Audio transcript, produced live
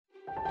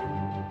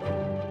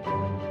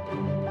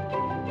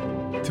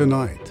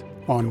tonight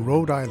on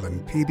Rhode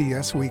Island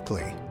PBS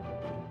Weekly.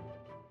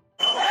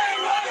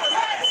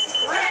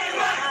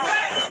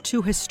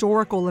 Two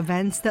historical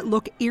events that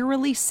look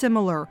eerily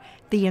similar,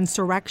 the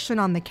insurrection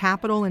on the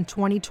Capitol in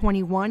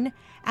 2021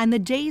 and the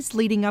days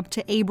leading up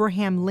to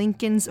Abraham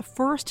Lincoln's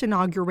first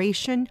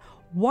inauguration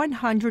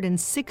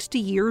 160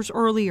 years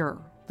earlier.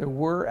 There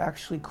were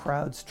actually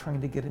crowds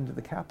trying to get into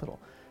the Capitol,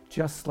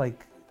 just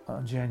like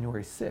on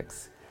January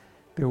 6th.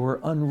 There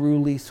were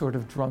unruly, sort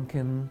of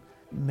drunken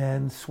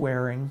men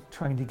swearing,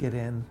 trying to get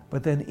in.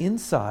 But then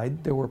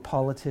inside, there were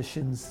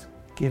politicians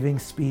giving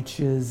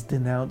speeches,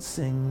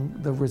 denouncing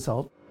the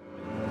result.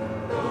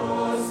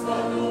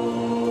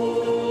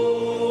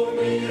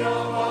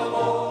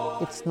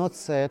 It's not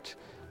sad.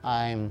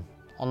 I'm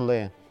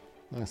only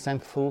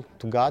thankful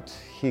to God.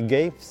 He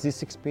gave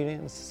this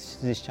experience,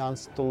 this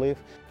chance to live.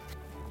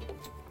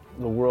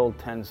 The world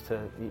tends to,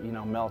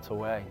 melt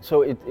away.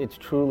 So it's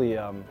truly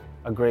a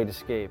great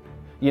escape.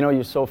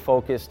 You're so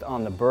focused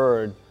on the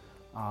bird,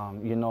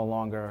 you're no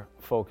longer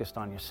focused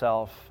on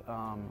yourself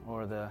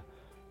or the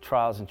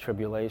trials and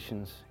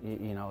tribulations,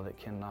 that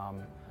can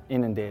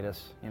inundate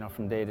us,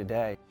 from day to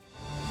day.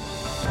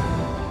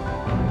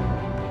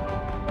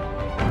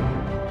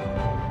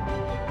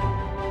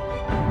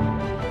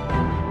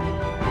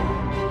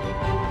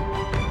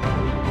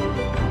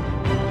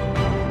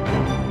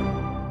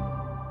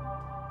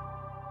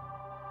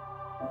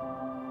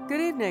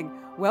 Good evening.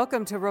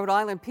 Welcome to Rhode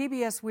Island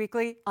PBS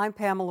Weekly. I'm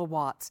Pamela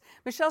Watts.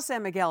 Michelle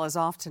San Miguel is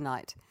off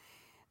tonight.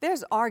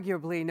 There's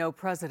arguably no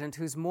president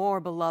who's more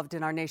beloved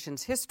in our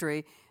nation's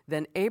history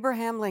than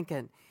Abraham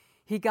Lincoln.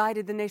 He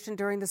guided the nation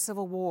during the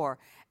Civil War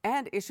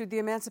and issued the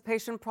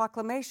Emancipation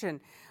Proclamation,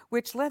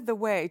 which led the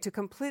way to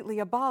completely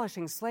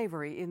abolishing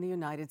slavery in the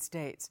United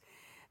States.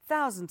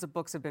 Thousands of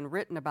books have been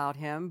written about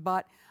him,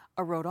 but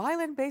a Rhode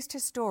Island-based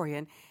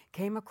historian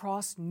came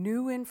across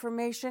new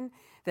information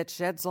that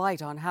sheds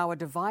light on how a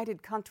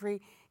divided country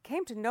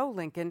came to know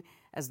Lincoln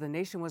as the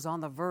nation was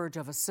on the verge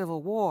of a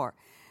civil war.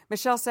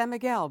 Michelle San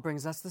Miguel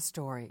brings us the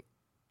story.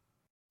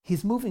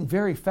 He's moving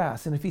very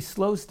fast, and if he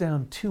slows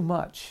down too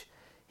much,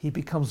 he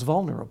becomes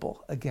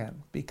vulnerable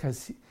again,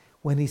 because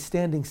when he's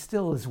standing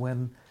still is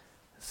when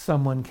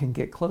someone can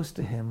get close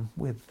to him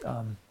with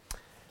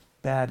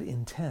bad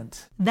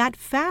intent. That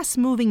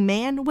fast-moving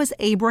man was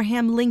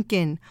Abraham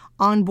Lincoln,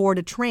 on board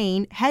a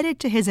train headed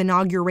to his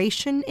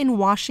inauguration in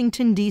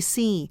Washington,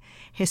 D.C.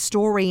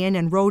 Historian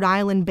and Rhode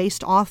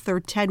Island-based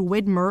author Ted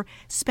Widmer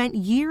spent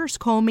years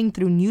combing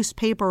through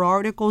newspaper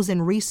articles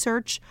and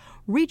research,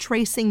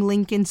 retracing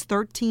Lincoln's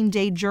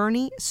 13-day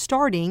journey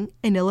starting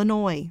in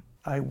Illinois.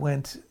 I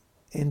went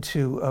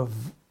into a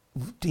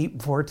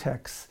deep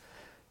vortex,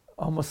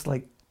 almost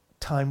like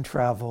time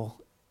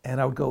travel,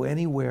 and I would go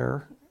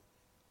anywhere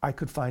I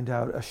could find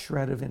out a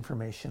shred of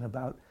information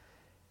about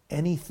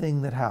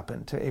anything that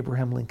happened to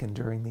Abraham Lincoln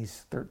during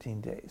these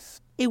 13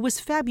 days. It was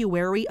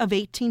February of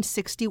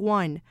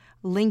 1861.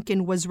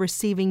 Lincoln was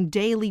receiving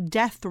daily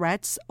death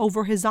threats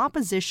over his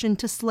opposition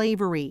to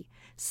slavery.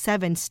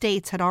 7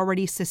 states had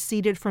already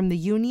seceded from the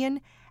Union,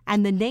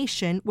 and the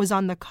nation was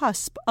on the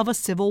cusp of a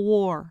civil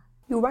war.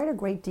 You write a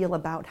great deal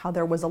about how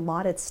there was a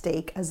lot at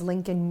stake as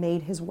Lincoln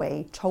made his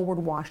way toward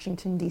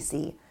Washington,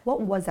 D.C.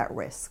 What was at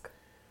risk?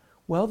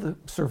 Well, the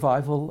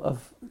survival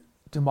of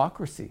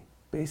democracy,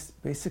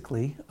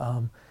 basically,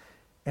 and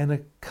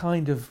a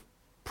kind of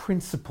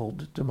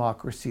principled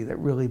democracy that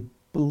really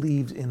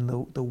believed in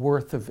the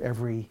worth of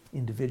every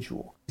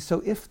individual.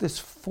 So if this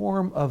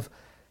form of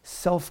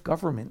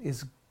self-government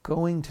is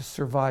going to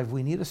survive,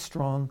 we need a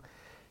strong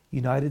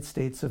United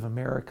States of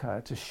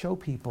America to show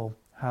people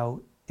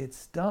how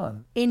it's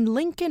done. In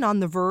Lincoln on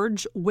the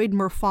Verge,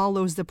 Widmer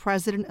follows the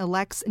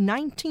president-elect's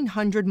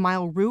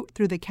 1,900-mile route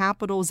through the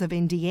capitals of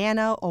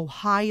Indiana,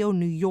 Ohio,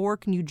 New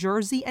York, New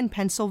Jersey, and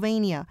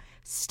Pennsylvania,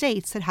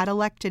 states that had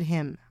elected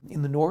him.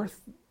 In the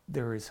North,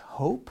 there is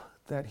hope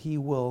that he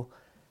will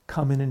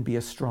come in and be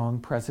a strong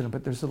president,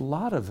 but there's a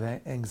lot of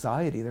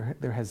anxiety.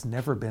 There has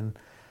never been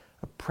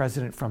a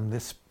president from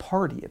this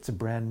party. It's a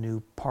brand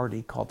new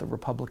party called the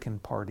Republican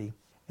Party.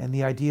 And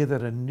the idea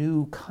that a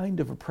new kind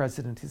of a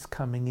president is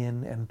coming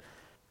in and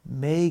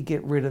may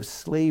get rid of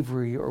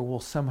slavery or will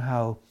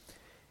somehow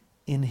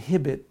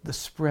inhibit the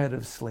spread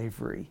of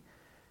slavery,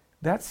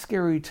 that's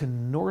scary to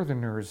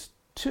Northerners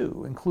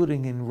too,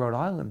 including in Rhode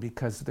Island,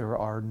 because there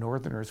are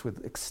Northerners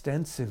with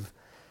extensive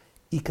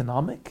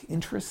economic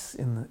interests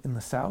in the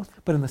South.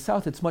 But in the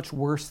South, it's much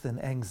worse than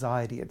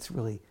anxiety. It's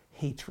really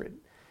hatred.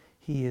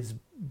 He is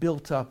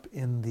built up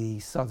in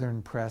the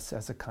Southern press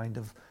as a kind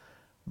of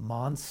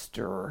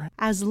monster.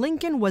 As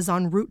Lincoln was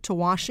en route to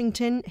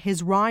Washington,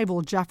 his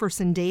rival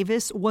Jefferson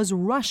Davis was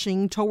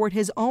rushing toward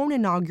his own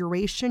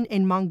inauguration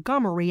in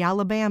Montgomery,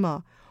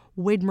 Alabama.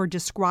 Widmer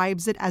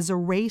describes it as a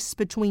race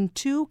between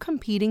two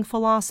competing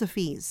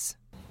philosophies.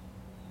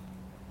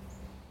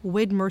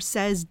 Widmer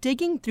says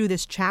digging through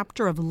this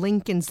chapter of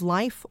Lincoln's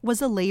life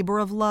was a labor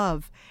of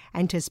love,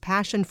 and his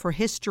passion for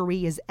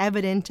history is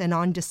evident and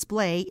on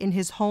display in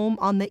his home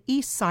on the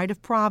east side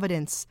of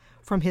Providence,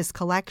 from his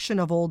collection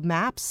of old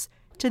maps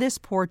to this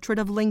portrait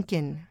of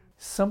Lincoln.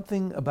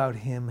 Something about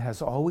him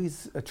has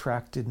always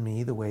attracted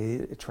me the way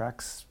it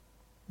attracts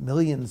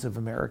millions of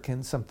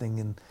Americans, something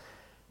in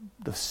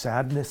the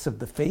sadness of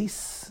the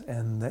face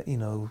and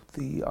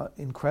the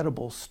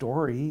incredible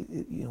story.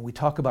 We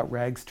talk about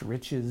rags to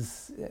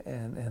riches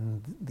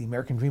and the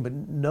American dream, but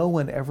no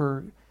one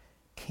ever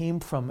came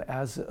from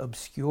as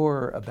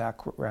obscure a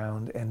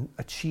background and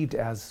achieved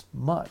as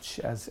much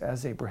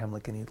as Abraham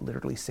Lincoln. He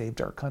literally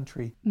saved our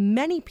country.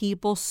 Many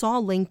people saw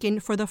Lincoln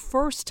for the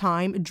first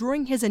time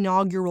during his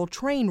inaugural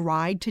train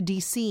ride to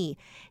D.C.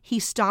 He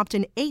stopped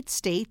in 8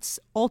 states,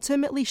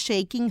 ultimately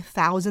shaking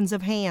thousands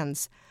of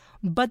hands.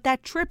 But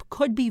that trip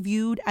could be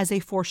viewed as a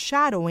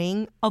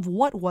foreshadowing of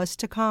what was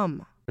to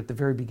come. At the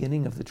very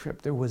beginning of the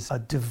trip, there was a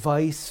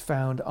device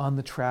found on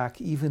the track,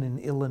 even in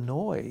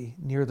Illinois,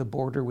 near the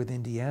border with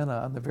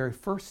Indiana, on the very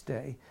first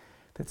day,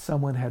 that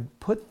someone had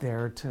put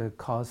there to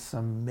cause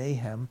some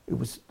mayhem. It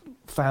was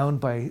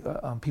found by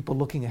people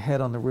looking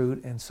ahead on the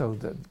route, and so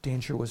the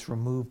danger was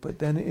removed. But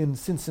then in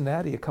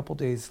Cincinnati, a couple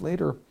days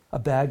later, a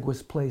bag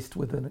was placed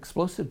with an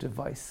explosive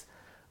device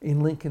in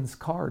Lincoln's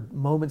car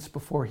moments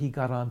before he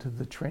got onto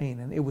the train,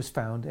 and it was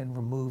found and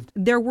removed.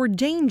 There were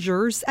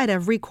dangers at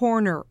every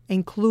corner,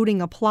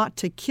 including a plot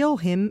to kill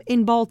him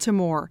in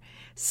Baltimore.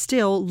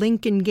 Still,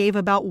 Lincoln gave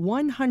about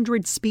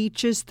 100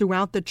 speeches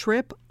throughout the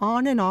trip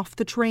on and off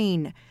the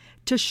train.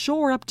 To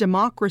shore up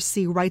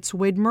democracy, writes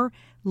Widmer,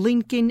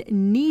 Lincoln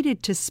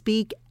needed to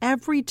speak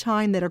every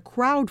time that a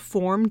crowd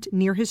formed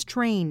near his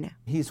train.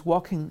 He's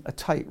walking a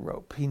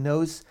tightrope. He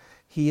knows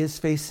he is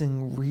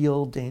facing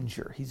real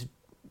danger. He's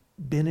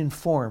been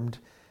informed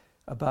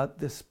about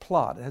this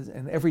plot,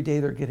 and every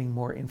day they're getting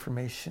more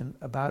information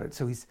about it.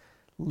 So he's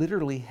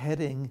literally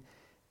heading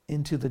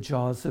into the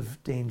jaws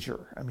of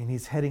danger. I mean,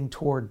 he's heading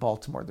toward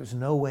Baltimore. There's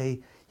no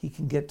way he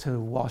can get to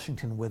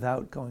Washington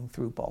without going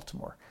through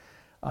Baltimore.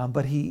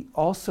 But he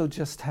also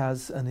just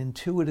has an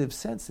intuitive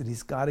sense that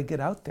he's got to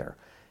get out there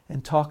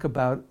and talk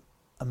about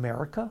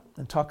America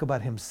and talk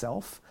about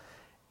himself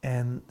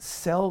and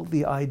sell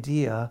the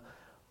idea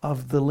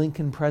of the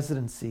Lincoln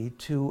presidency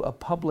to a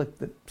public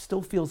that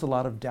still feels a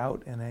lot of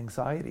doubt and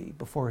anxiety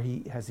before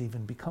he has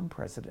even become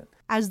president.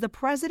 As the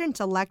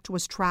president-elect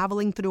was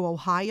traveling through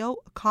Ohio,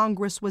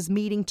 Congress was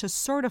meeting to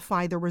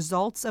certify the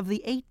results of the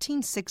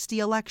 1860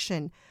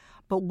 election.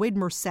 But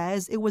Widmer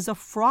says it was a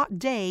fraught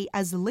day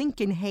as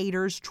Lincoln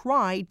haters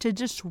tried to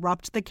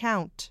disrupt the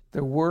count.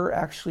 There were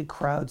actually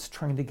crowds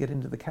trying to get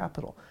into the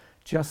Capitol,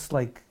 just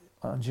like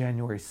on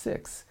January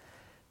 6th.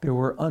 There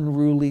were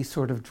unruly,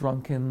 sort of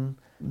drunken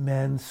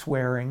men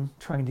swearing,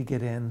 trying to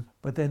get in.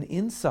 But then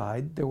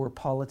inside, there were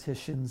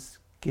politicians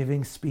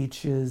giving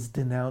speeches,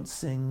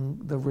 denouncing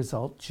the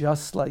result,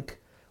 just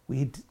like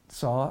we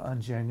saw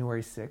on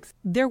January 6th.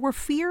 There were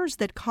fears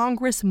that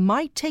Congress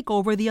might take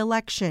over the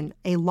election.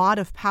 A lot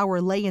of power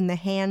lay in the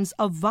hands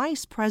of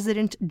Vice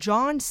President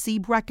John C.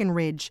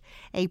 Breckinridge,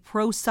 a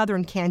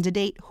pro-Southern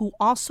candidate who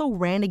also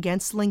ran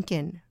against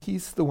Lincoln.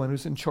 He's the one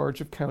who's in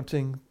charge of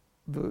counting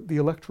the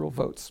electoral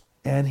votes,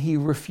 and he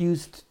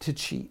refused to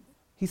cheat.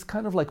 He's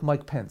kind of like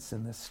Mike Pence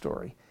in this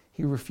story.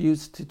 He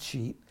refused to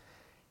cheat,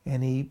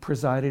 and he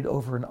presided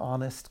over an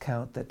honest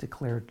count that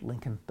declared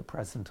Lincoln the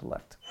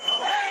president-elect.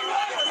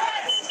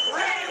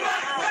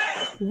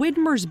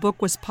 Widmer's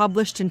book was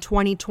published in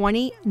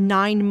 2020,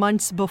 9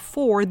 months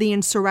before the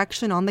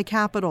insurrection on the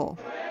Capitol.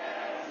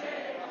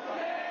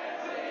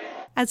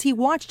 As he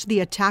watched the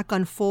attack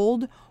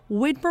unfold,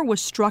 Widmer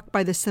was struck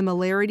by the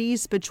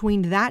similarities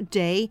between that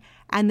day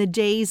and the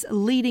days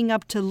leading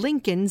up to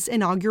Lincoln's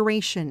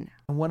inauguration.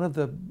 One of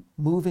the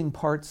moving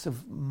parts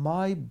of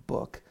my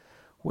book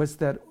was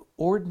that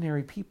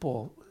ordinary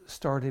people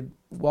started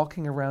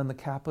walking around the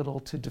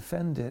Capitol to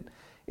defend it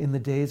in the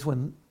days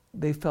when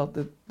they felt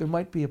that there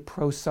might be a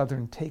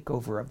pro-Southern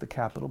takeover of the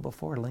Capitol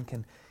before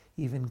Lincoln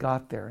even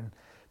got there. And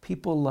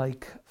people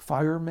like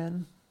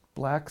firemen,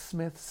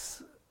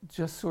 blacksmiths,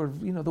 just sort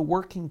of, the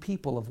working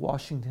people of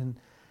Washington,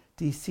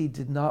 D.C.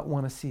 did not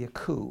want to see a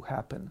coup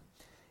happen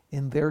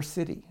in their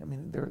city. I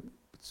mean,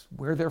 it's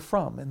where they're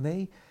from. And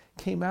they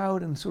came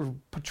out and sort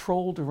of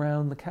patrolled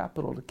around the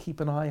Capitol to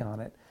keep an eye on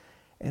it.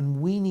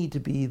 And we need to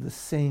be the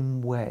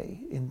same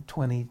way in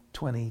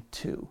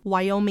 2022.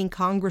 Wyoming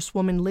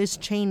Congresswoman Liz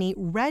Cheney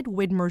read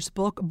Widmer's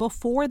book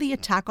before the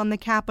attack on the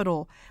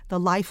Capitol. The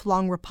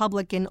lifelong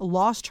Republican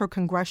lost her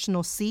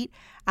congressional seat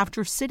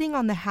after sitting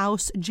on the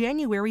House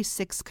January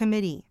 6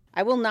 committee.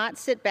 I will not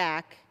sit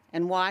back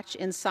and watch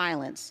in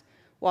silence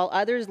while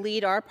others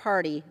lead our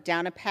party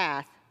down a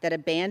path that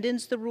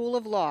abandons the rule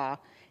of law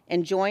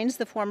and joins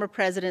the former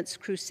president's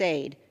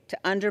crusade to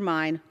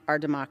undermine our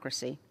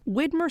democracy.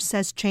 Widmer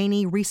says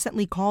Cheney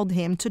recently called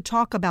him to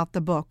talk about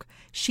the book.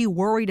 She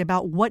worried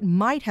about what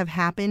might have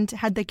happened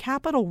had the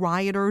Capitol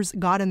rioters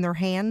gotten their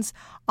hands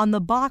on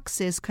the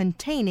boxes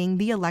containing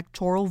the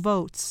electoral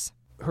votes.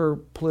 Her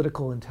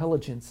political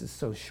intelligence is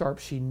so sharp,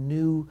 she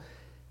knew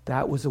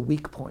that was a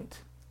weak point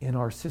in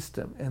our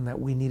system and that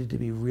we needed to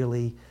be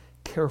really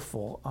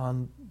careful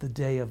on the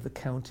day of the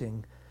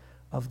counting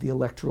of the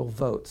electoral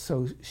votes.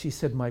 So she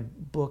said my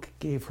book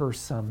gave her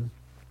some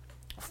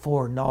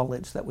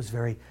foreknowledge that was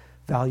very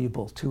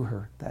valuable to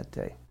her that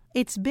day.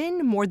 It's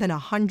been more than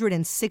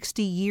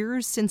 160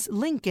 years since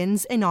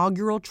Lincoln's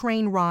inaugural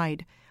train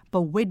ride,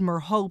 but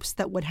Widmer hopes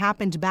that what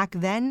happened back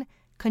then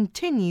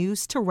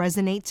continues to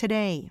resonate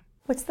today.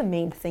 What's the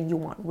main thing you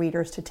want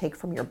readers to take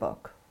from your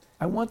book?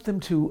 I want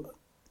them to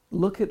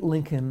look at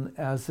Lincoln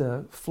as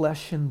a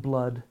flesh and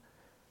blood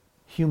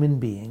human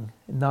being,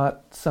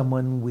 not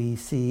someone we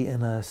see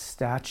in a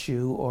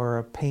statue or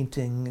a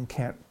painting and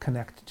can't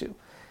connect to.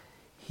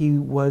 He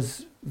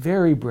was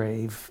very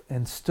brave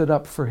and stood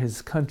up for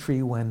his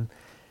country when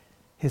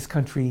his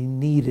country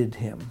needed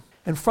him.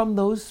 And from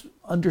those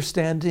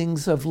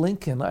understandings of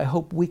Lincoln, I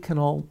hope we can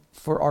all,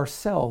 for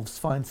ourselves,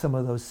 find some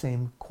of those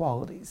same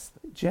qualities.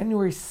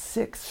 January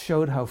 6th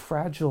showed how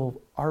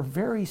fragile our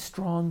very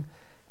strong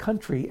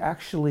country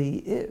actually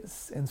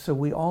is. And so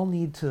we all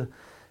need to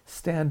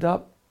stand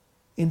up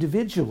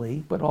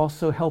individually, but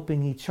also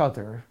helping each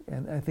other.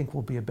 And I think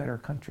we'll be a better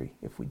country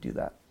if we do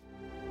that.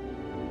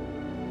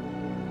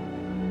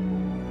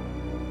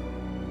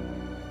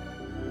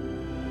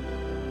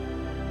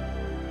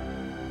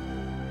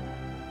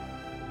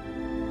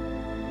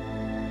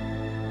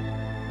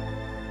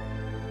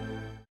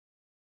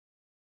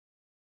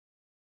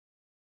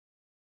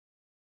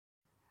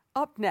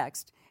 Up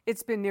next,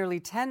 it's been nearly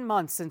 10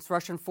 months since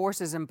Russian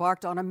forces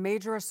embarked on a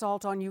major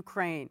assault on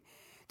Ukraine.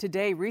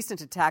 Today, recent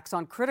attacks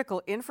on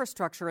critical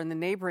infrastructure in the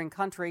neighboring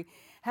country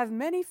have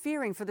many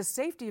fearing for the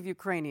safety of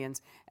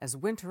Ukrainians as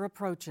winter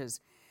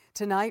approaches.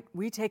 Tonight,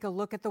 we take a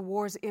look at the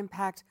war's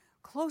impact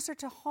closer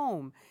to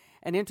home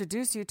and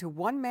introduce you to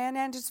one man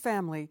and his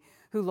family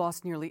who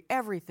lost nearly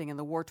everything in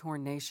the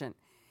war-torn nation.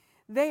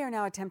 They are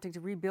now attempting to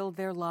rebuild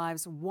their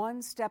lives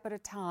one step at a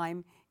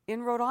time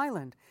in Rhode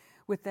Island,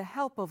 with the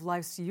help of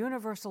life's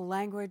universal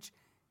language,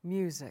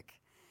 music.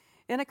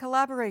 In a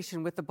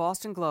collaboration with the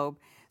Boston Globe,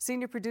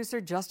 senior producer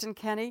Justin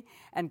Kenny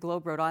and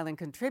Globe Rhode Island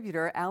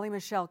contributor Allie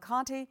Michelle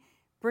Conti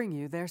bring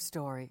you their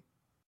story.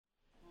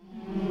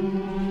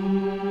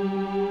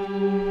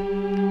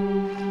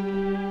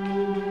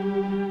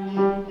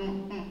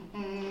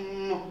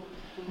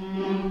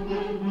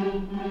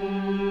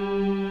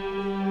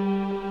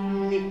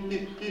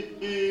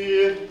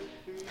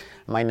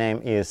 My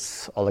name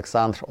is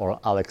Alexandr or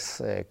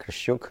Alex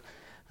Kryshchuk.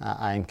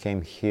 I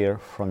came here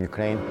from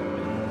Ukraine.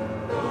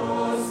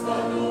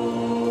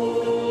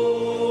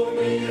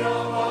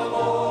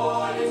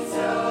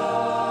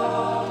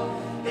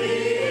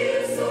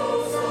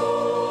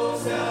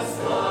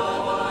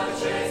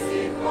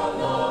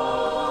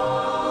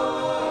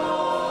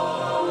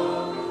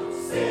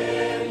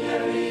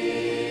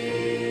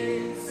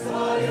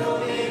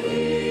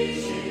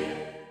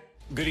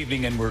 Good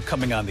evening, and we're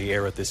coming on the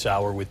air at this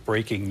hour with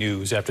breaking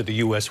news after the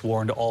U.S.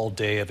 warned all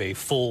day of a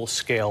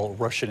full-scale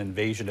Russian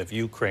invasion of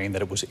Ukraine,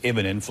 that it was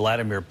imminent.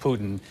 Vladimir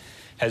Putin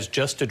has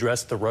just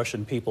addressed the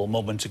Russian people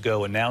moments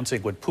ago,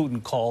 announcing what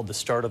Putin called the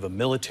start of a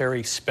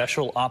military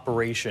special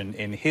operation,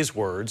 in his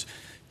words,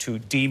 to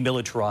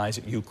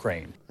demilitarize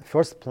Ukraine. The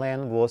first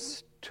plan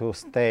was to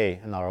stay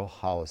in our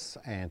house,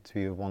 and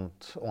we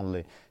want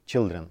only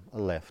children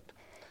left.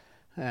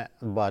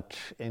 But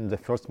in the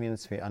first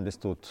minutes we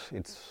understood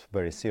it's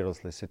very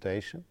serious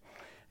situation,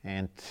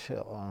 and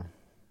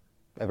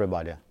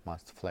everybody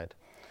must fled.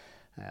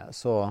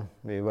 So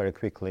we very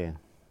quickly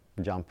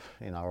jumped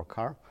in our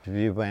car.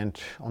 We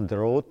went on the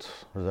road.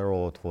 The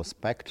road was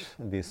packed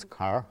with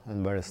car,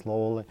 and very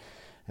slowly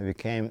we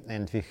came,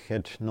 and we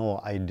had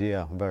no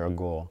idea where to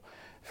go.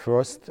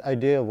 First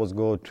idea was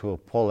go to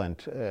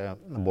Poland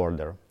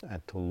border,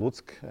 to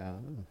Lutsk,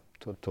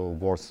 to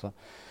Warsaw.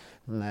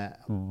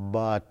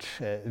 But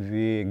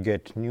we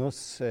get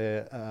news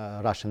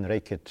Russian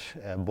rocket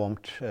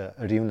bombed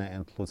Rivne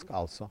and Lutsk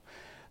also.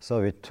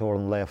 So we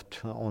turned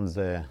left on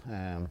the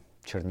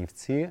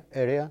Chernivtsi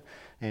area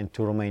and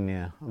to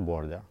Romania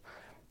border.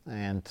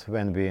 And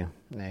when we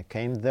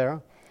came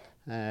there,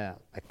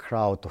 a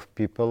crowd of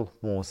people,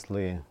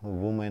 mostly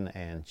women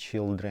and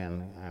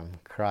children,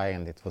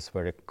 crying. It was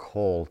very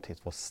cold. It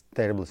was a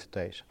terrible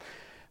situation.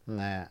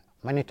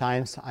 Many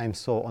times I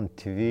saw on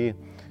TV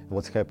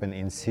what's happened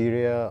in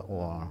Syria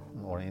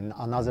or in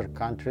other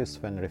countries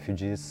when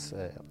refugees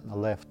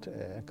left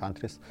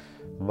countries,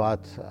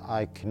 but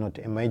I cannot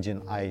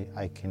imagine.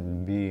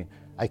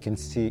 I can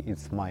see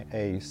it's my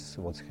eyes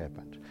what's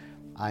happened.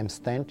 I'm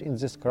standing in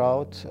this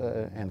crowd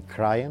and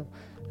crying,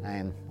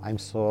 and I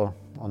saw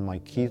on my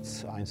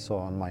kids, I saw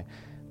on my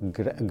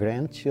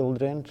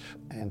grandchildren,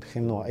 and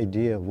have no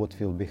idea what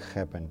will be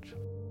happened.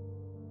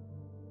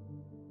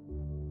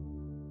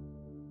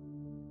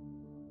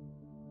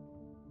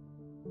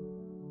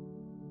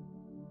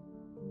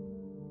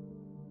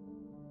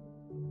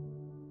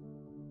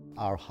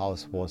 Our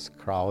house was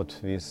crowded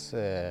with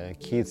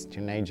kids,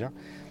 teenagers,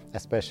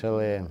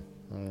 especially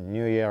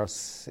New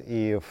Year's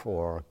Eve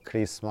or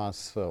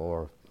Christmas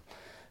or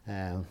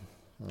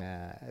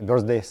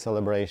birthday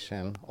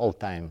celebration. All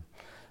time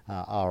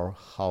our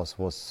house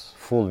was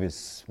full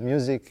with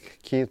music,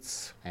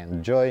 kids,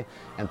 and joy,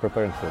 and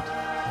preparing food.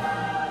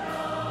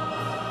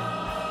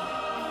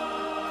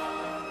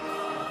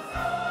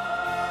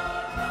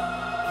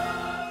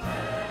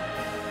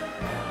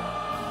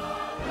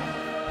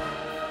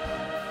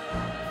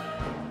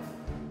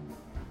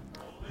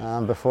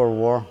 Before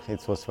war,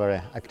 it was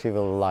very active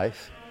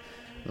life.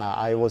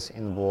 I was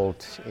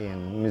involved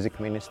in music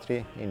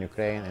ministry in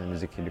Ukraine and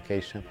music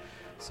education.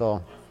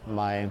 So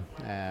my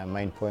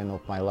main point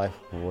of my life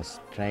was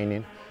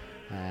training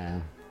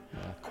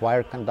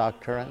choir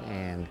conductor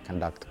and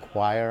conduct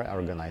choir,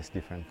 organize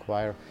different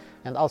choir,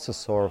 and also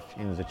serve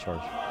in the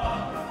church.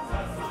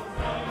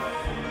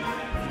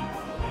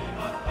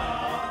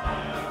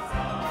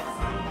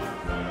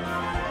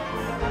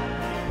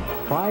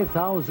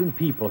 5,000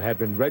 people have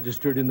been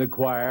registered in the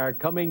choir,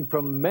 coming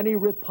from many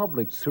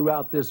republics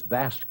throughout this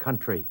vast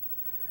country.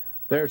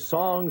 Their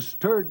songs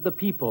stirred the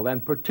people,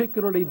 and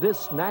particularly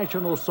this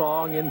national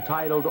song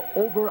entitled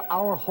 "Over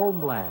Our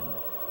Homeland,"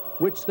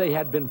 which they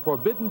had been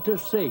forbidden to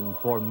sing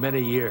for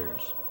many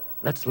years.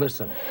 Let's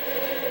listen.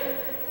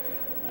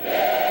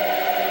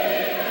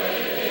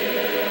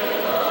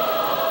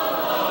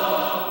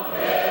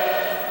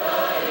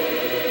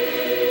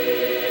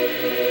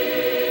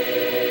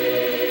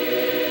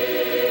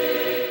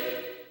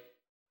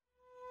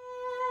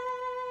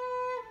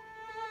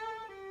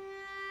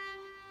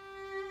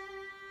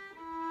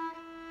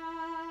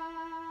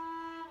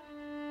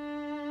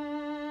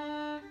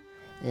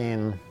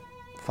 In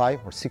 5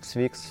 or 6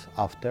 weeks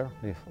after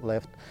we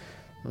left,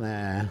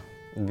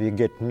 we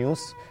get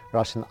news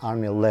Russian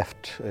army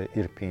left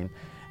Irpin,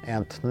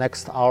 and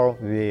next hour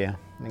we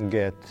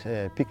get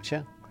a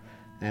picture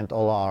and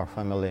all our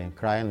family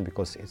crying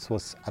because it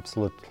was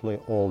absolutely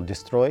all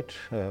destroyed,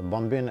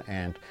 bombing,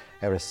 and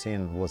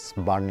everything was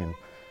burning.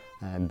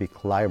 Big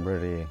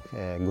library,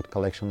 good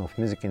collection of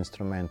music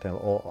instruments, and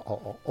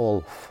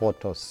all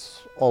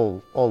photos,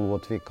 all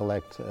what we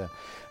collect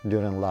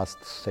during last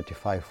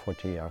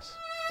 35-40 years.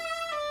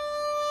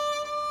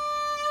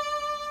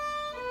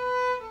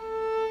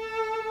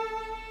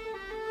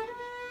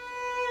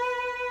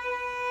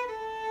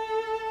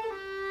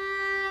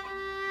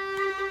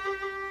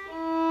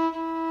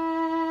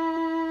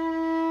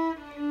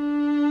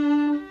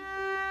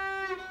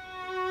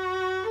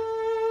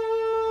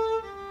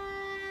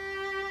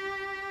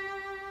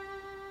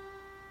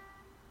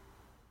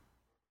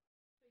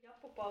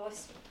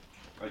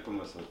 Яку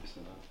веселу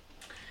пісню, так?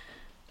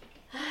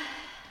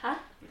 А?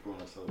 Яку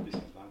веселу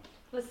пісню, так?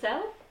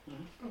 Весело?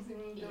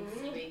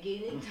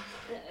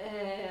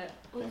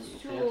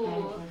 Оцю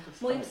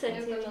моїм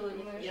серцем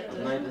мелодію.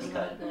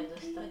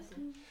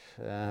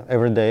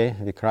 Every day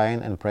we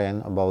crying and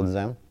praying about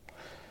them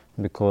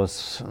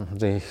because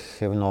they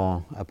have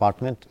no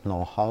apartment,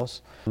 no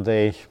house.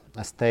 They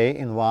stay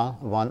in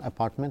one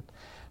apartment,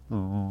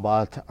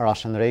 but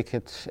Russian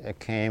rocket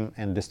came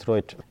and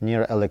destroyed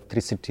near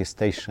electricity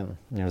station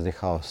near the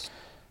house.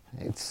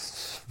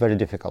 It's very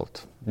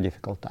difficult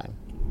time.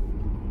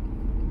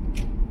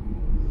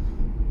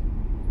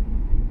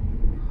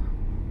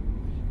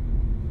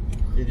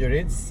 Did you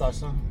read,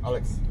 Sasha?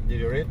 Alex, did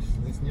you read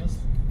this news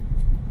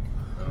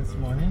this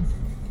morning?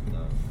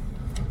 No.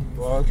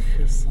 About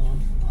her son.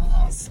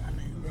 Oh, San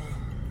Miguel.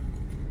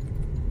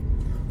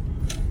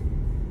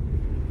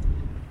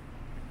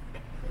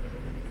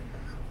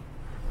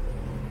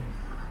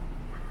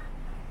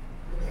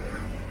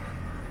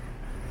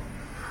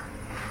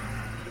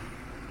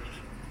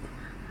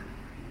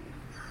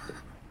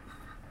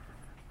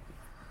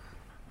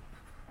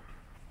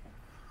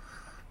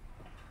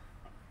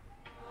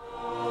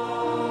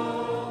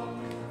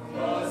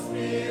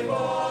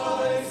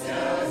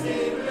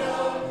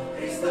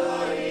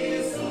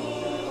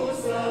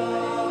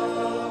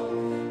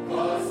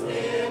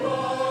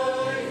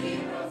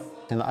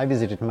 And I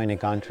visited many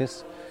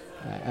countries,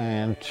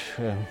 and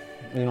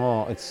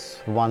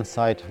it's one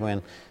side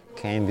when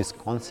came with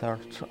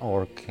concert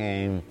or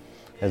came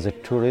as a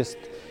tourist,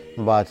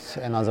 but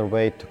another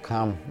way to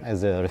come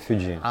as a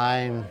refugee.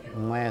 I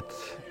met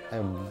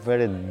a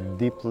very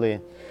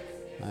deeply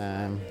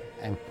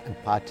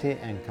empathy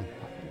and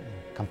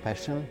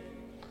compassion,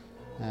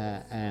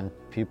 and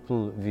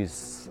people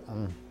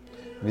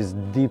with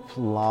deep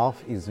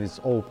love, is with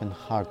open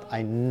heart.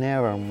 I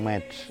never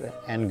met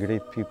angry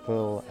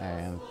people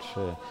and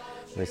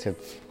they said,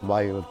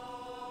 why you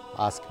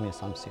ask me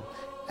something?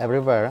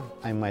 Everywhere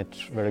I met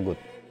very good.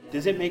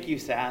 Does it make you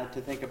sad to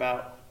think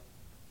about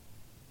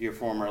your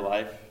former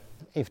life?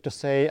 If to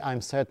say I'm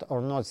sad or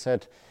not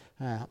sad,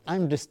 I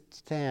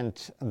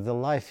understand the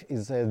life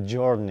is a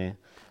journey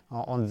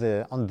on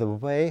the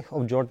way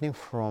of journey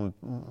from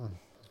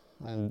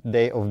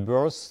day of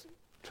birth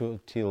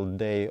till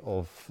day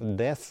of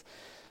death,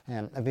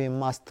 and we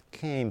must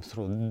came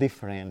through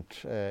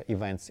different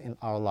events in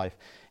our life.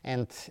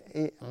 And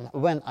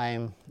when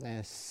I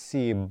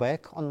see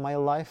back on my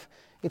life,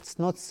 it's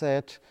not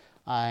sad.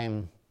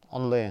 I'm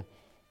only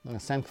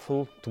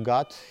thankful to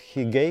God.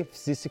 He gave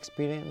this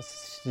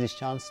experience, this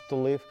chance to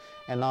live,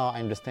 and now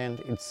I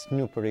understand it's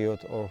new period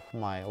of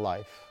my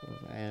life.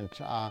 And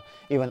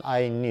even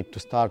I need to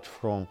start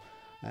from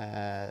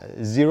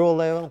zero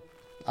level,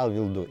 I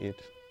will do it.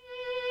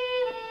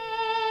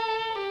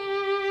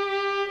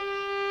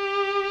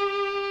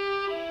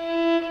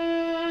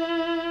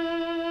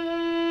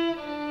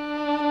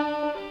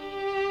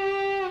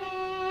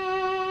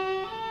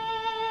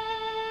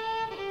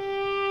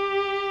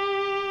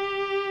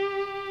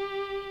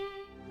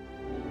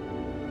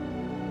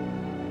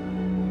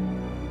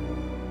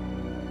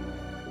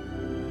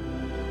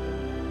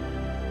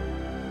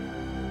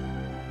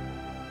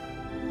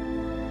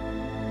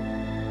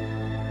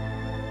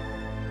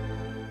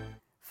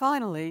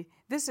 Finally,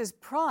 this is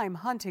prime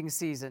hunting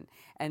season,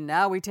 and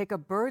now we take a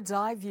bird's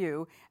eye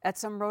view at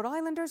some Rhode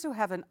Islanders who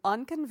have an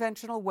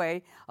unconventional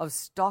way of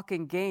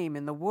stalking game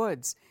in the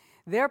woods.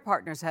 Their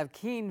partners have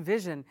keen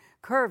vision,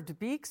 curved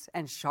beaks,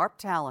 and sharp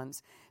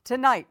talons.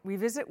 Tonight, we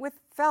visit with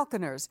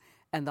falconers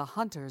and the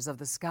hunters of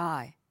the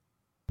sky.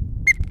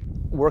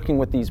 Working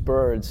with these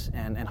birds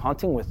and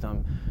hunting with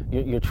them,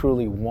 you're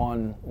truly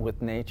one with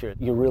nature.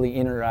 You're really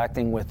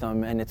interacting with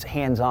them, and it's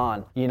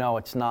hands-on. You know,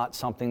 it's not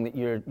something that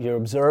you're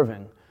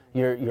observing.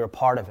 You're a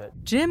part of it.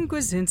 Jim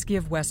Gwazinski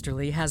of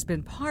Westerly has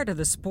been part of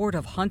the sport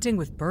of hunting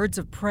with birds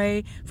of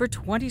prey for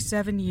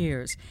 27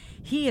 years.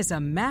 He is a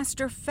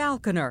master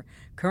falconer,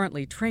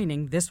 currently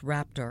training this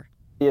raptor.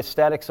 The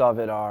aesthetics of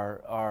it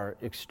are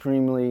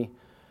extremely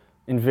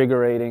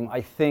invigorating. I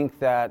think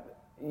that,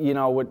 you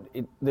know,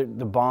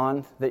 the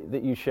bond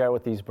that you share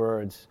with these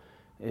birds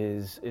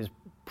is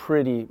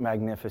pretty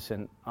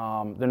magnificent.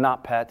 They're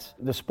not pets.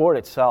 The sport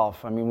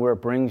itself, I mean, where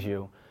it brings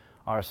you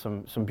are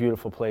some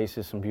beautiful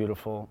places, some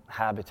beautiful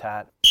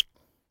habitat.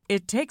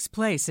 It takes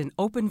place in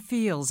open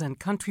fields and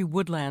country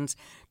woodlands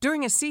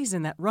during a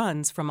season that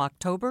runs from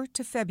October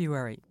to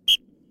February.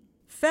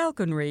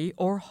 Falconry,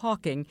 or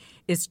hawking,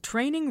 is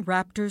training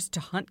raptors to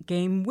hunt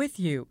game with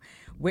you.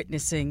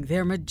 Witnessing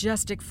their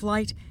majestic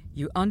flight,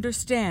 you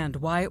understand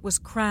why it was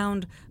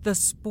crowned the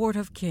sport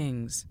of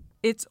kings.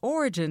 Its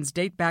origins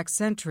date back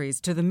centuries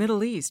to the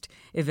Middle East,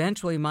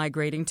 eventually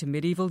migrating to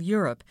medieval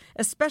Europe,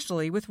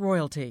 especially with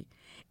royalty.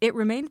 It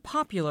remained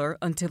popular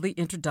until the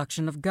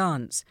introduction of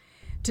guns.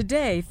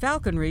 Today,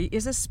 falconry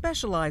is a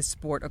specialized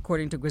sport,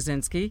 according to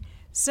Gwazinski,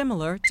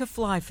 similar to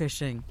fly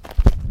fishing.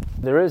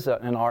 There is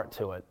an art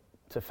to it,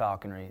 to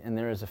falconry, and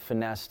there is a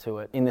finesse to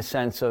it in the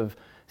sense of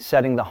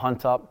setting the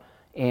hunt up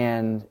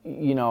and,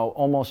 you know,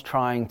 almost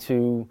trying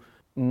to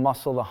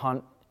muscle the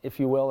hunt, if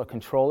you will, or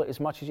control it as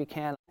much as you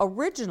can.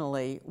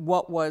 Originally,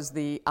 what was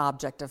the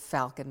object of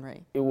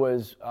falconry? It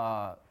was,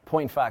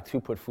 point in fact, who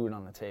put food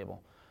on the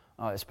table,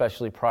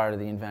 especially prior to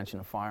the invention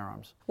of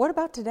firearms. What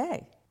about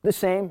today? The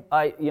same.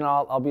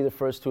 I'll be the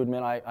first to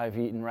admit I've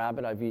eaten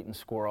rabbit, I've eaten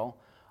squirrel.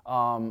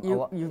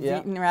 You've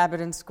eaten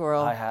rabbit and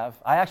squirrel? I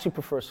have. I actually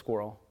prefer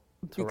squirrel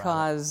to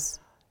because?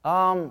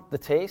 Rabbit. The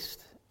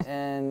taste,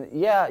 and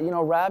yeah, you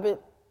know,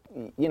 rabbit,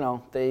 you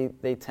know,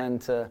 they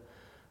tend to,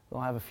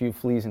 they'll have a few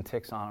fleas and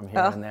ticks on them here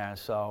and there,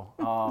 so.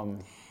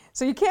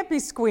 So you can't be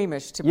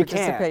squeamish to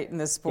participate in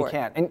this sport. You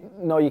can't, and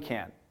no, you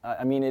can't.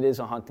 I mean, it is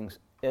a hunting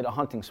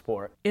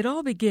sport. It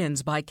all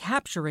begins by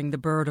capturing the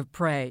bird of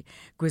prey.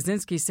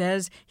 Gwazinski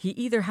says he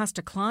either has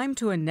to climb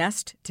to a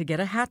nest to get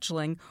a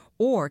hatchling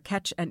or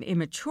catch an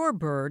immature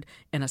bird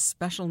in a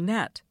special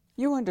net.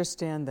 You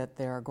understand that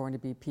there are going to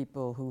be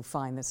people who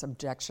find this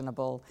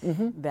objectionable,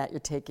 that you're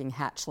taking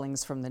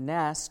hatchlings from the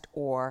nest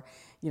or,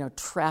 you know,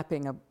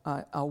 trapping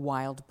a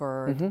wild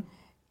bird.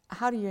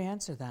 How do you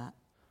answer that?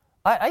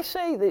 I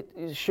say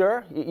that,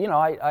 sure, you know,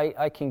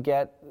 I can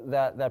get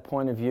that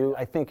point of view.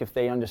 I think if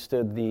they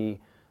understood the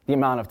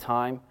amount of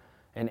time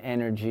and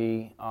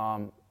energy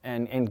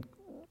and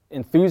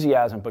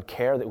enthusiasm but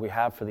care that we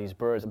have for these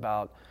birds,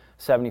 about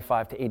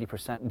 75 to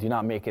 80% do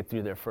not make it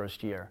through their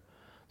first year.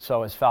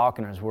 So as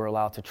falconers, we're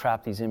allowed to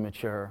trap these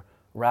immature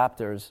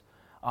raptors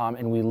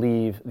and we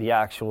leave the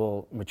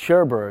actual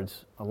mature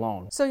birds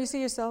alone. So you see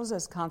yourselves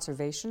as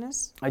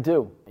conservationists? I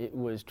do. It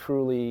was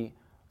truly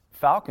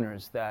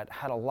falconers that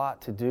had a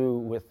lot to do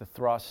with the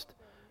thrust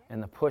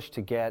and the push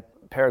to get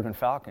peregrine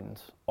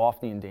falcons off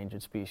the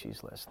endangered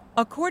species list.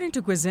 According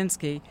to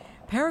Gwazinski,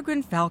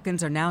 peregrine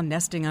falcons are now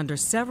nesting under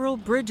several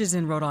bridges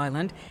in Rhode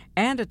Island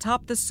and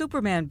atop the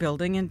Superman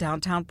building in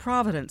downtown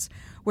Providence,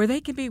 where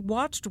they can be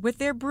watched with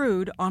their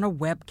brood on a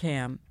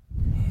webcam.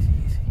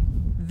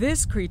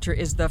 This creature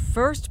is the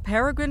first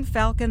peregrine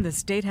falcon the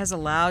state has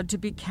allowed to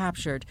be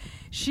captured.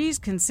 She's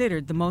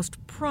considered the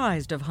most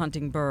prized of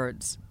hunting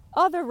birds.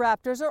 Other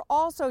raptors are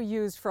also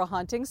used for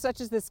hunting, such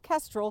as this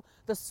kestrel,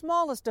 the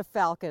smallest of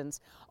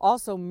falcons.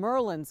 Also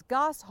merlins,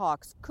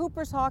 goshawks,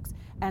 Cooper's hawks,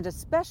 and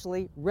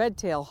especially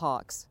red-tailed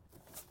hawks.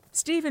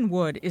 Stephen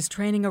Wood is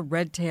training a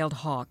red-tailed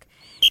hawk.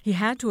 He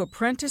had to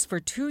apprentice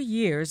for 2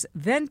 years,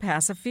 then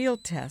pass a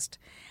field test.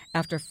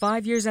 After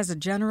 5 years as a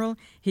general,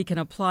 he can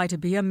apply to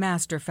be a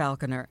master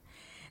falconer.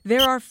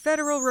 There are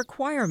federal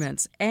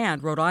requirements,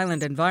 and Rhode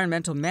Island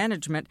Environmental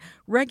Management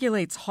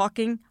regulates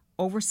hawking,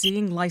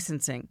 overseeing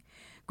licensing.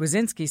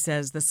 Gwazinski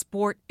says the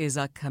sport is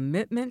a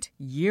commitment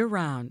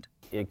year-round.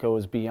 It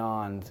goes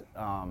beyond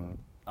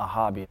a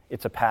hobby.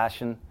 It's a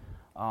passion.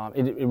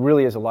 It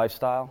really is a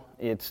lifestyle.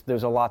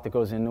 There's a lot that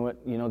goes into it.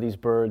 You know, these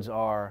birds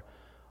are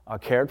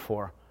cared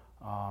for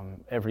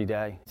every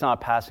day. It's not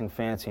a passing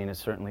fancy, and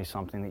it's certainly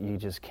something that you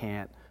just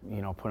can't,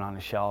 you know, put on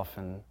a shelf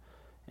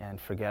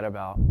and forget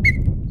about.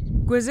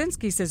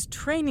 Gwazinski says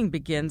training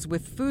begins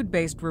with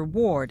food-based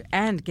reward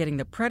and getting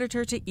the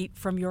predator to eat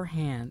from your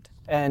hand.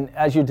 And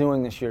as you're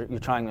doing this, you're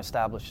trying to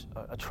establish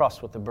a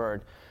trust with the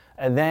bird.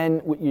 And then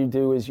what you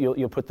do is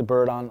you'll put the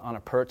bird on a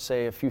perch,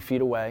 say a few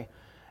feet away,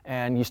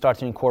 and you start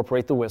to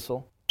incorporate the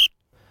whistle.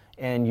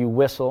 And you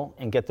whistle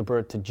and get the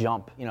bird to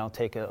jump, you know,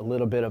 take a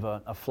little bit of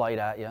a flight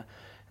at you.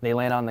 They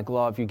land on the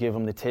glove, you give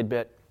them the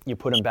tidbit, you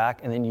put them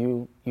back, and then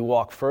you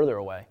walk further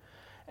away.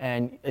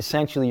 And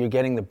essentially you're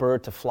getting the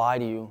bird to fly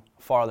to you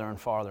farther and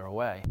farther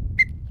away.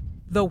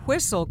 The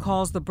whistle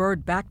calls the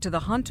bird back to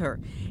the hunter.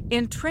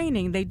 In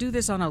training, they do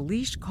this on a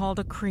leash called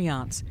a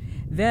creance.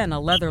 Then a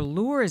leather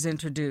lure is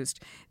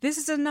introduced. This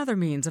is another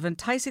means of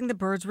enticing the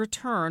bird's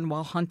return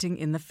while hunting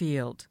in the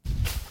field.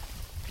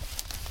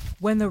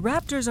 When the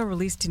raptors are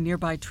released to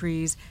nearby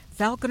trees,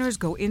 falconers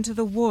go into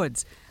the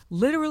woods,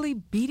 literally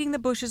beating the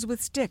bushes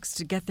with sticks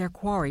to get their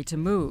quarry to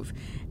move.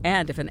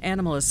 And if an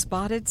animal is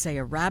spotted, say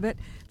a rabbit,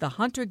 the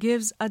hunter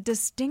gives a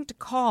distinct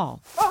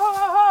call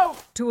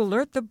to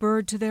alert the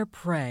bird to their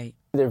prey.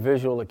 Their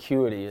visual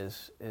acuity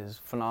is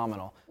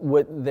phenomenal.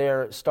 What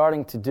they're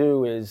starting to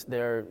do is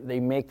they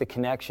make the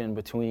connection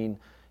between,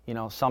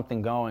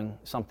 something going,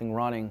 something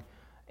running,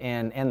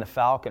 and the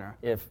falconer.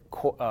 If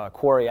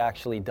quarry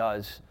actually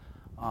does,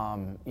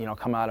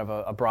 come out of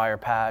a briar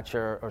patch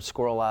or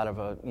squirrel out of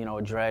a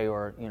dray,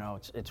 or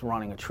it's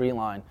running a tree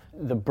line,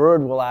 the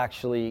bird will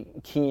actually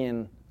key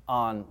in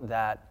on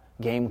that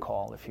game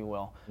call, if you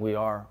will. We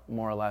are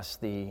more or less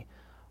the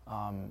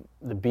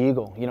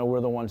beagle.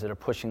 We're the ones that are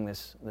pushing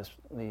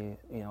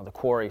the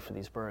quarry for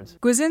these birds.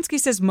 Gwazinski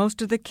says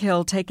most of the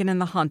kill taken in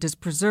the hunt is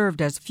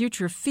preserved as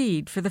future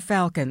feed for the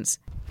falcons.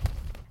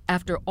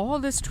 After all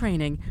this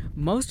training,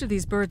 most of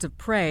these birds of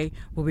prey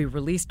will be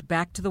released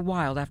back to the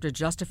wild after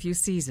just a few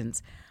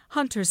seasons.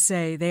 Hunters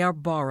say they are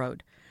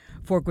borrowed.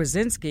 For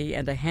Gwazinski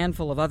and a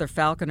handful of other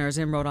falconers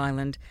in Rhode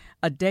Island,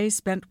 a day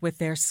spent with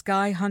their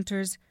sky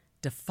hunters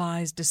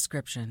defies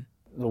description.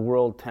 The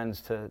world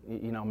tends to,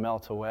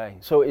 melt away.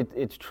 So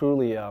it's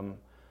truly a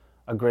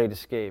great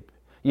escape.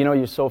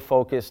 You're so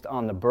focused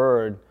on the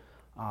bird,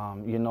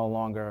 you're no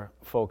longer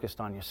focused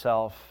on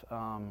yourself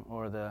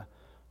or the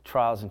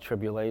trials and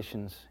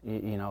tribulations,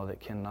 that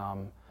can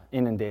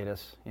inundate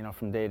us,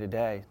 from day to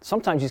day.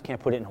 Sometimes you just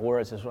can't put it in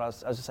words. I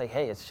was just say,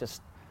 hey,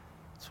 it's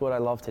what I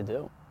love to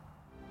do.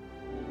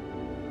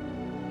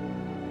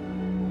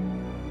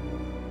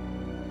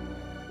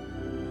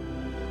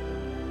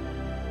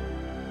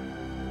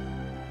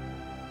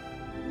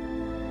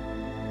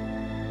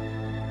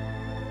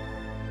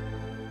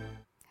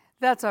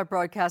 That's our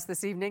broadcast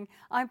this evening.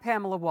 I'm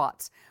Pamela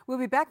Watts. We'll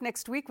be back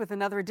next week with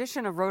another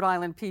edition of Rhode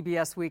Island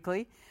PBS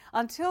Weekly.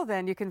 Until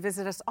then, you can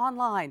visit us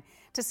online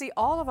to see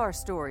all of our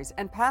stories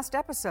and past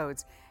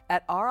episodes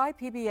at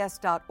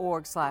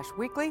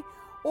ripbs.org/weekly,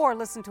 or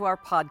listen to our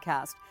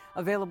podcast,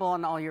 available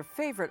on all your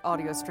favorite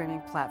audio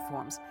streaming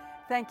platforms.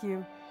 Thank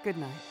you. Good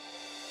night.